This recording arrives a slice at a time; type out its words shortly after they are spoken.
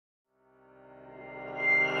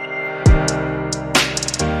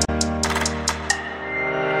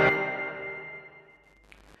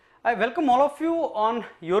I welcome all of you on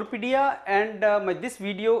YourPedia, and this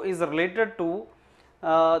video is related to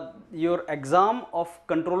your exam of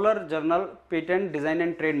Controller General Patent Design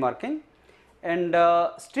and Trademarking, and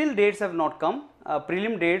still dates have not come.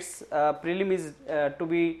 Prelim dates, prelim is to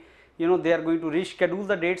be, they are going to reschedule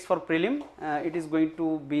the dates for prelim. It is going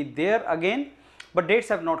to be there again, but dates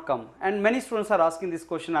have not come, and many students are asking this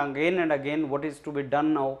question again and again, what is to be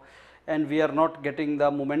done now, and we are not getting the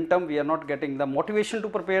momentum, we are not getting the motivation to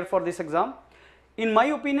prepare for this exam. In my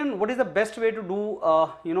opinion, what is the best way to do,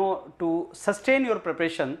 to sustain your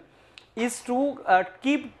preparation is to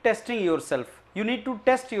keep testing yourself. You need to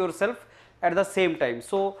test yourself at the same time.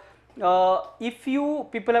 So if you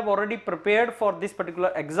people have already prepared for this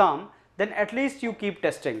particular exam, then at least you keep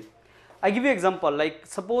testing. I give you example, like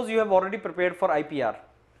suppose you have already prepared for IPR,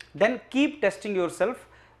 then keep testing yourself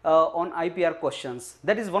on IPR questions.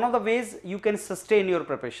 That is one of the ways you can sustain your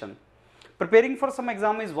preparation. Preparing for some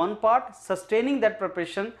exam is one part, sustaining that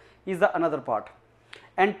preparation is the another part,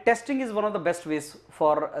 and testing is one of the best ways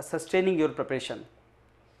for sustaining your preparation.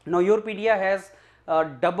 Now YourPedia has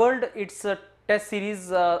doubled its test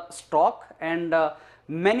series stock, and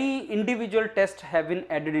many individual tests have been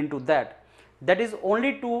added into that. That is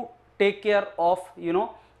only to take care of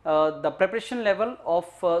the preparation level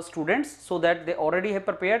of students, so that they already have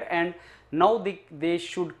prepared, and now they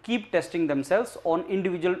should keep testing themselves on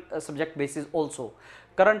individual subject basis also.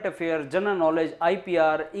 Current affairs, general knowledge,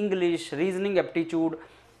 IPR, English, reasoning aptitude,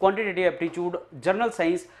 quantitative aptitude, general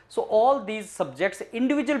science. So all these subjects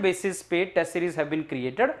individual basis paid test series have been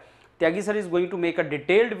created. Tyagi sir is going to make a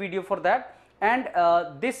detailed video for that, and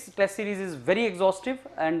this test series is very exhaustive,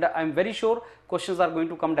 and I am very sure questions are going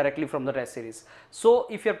to come directly from the test series. So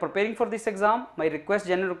if you are preparing for this exam, my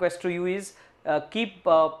general request to you is keep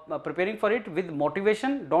preparing for it with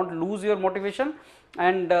motivation. Don't lose your motivation,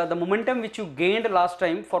 and the momentum which you gained last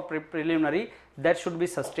time for preliminary, that should be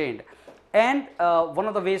sustained. And one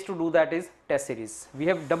of the ways to do that is test series. We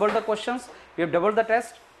have doubled the questions, we have doubled the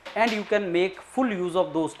test, and you can make full use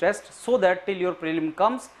of those tests, so that till your prelim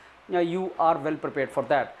comes, you are well prepared for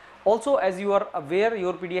that. Also, as you are aware,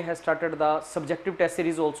 YourPedia has started the subjective test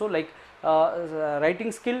series also, like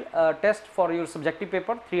writing skill test for your subjective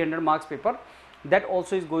paper, 300 marks paper, that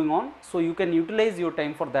also is going on. So you can utilize your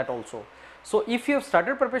time for that also. So if you have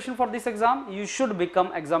started preparation for this exam, you should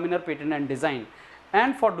become examiner patent and design,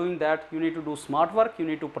 and for doing that you need to do smart work, you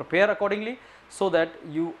need to prepare accordingly, so that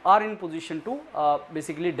you are in position to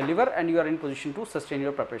basically deliver, and you are in position to sustain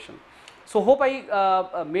your preparation. So hope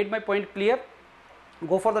I made my point clear.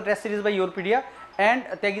 Go for the test series by YourPedia, and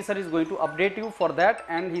Tyagi sir is going to update you for that,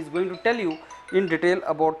 and he is going to tell you in detail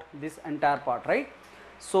about this entire part, right?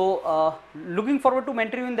 So looking forward to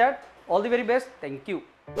mentoring you in that. All the very best. Thank you.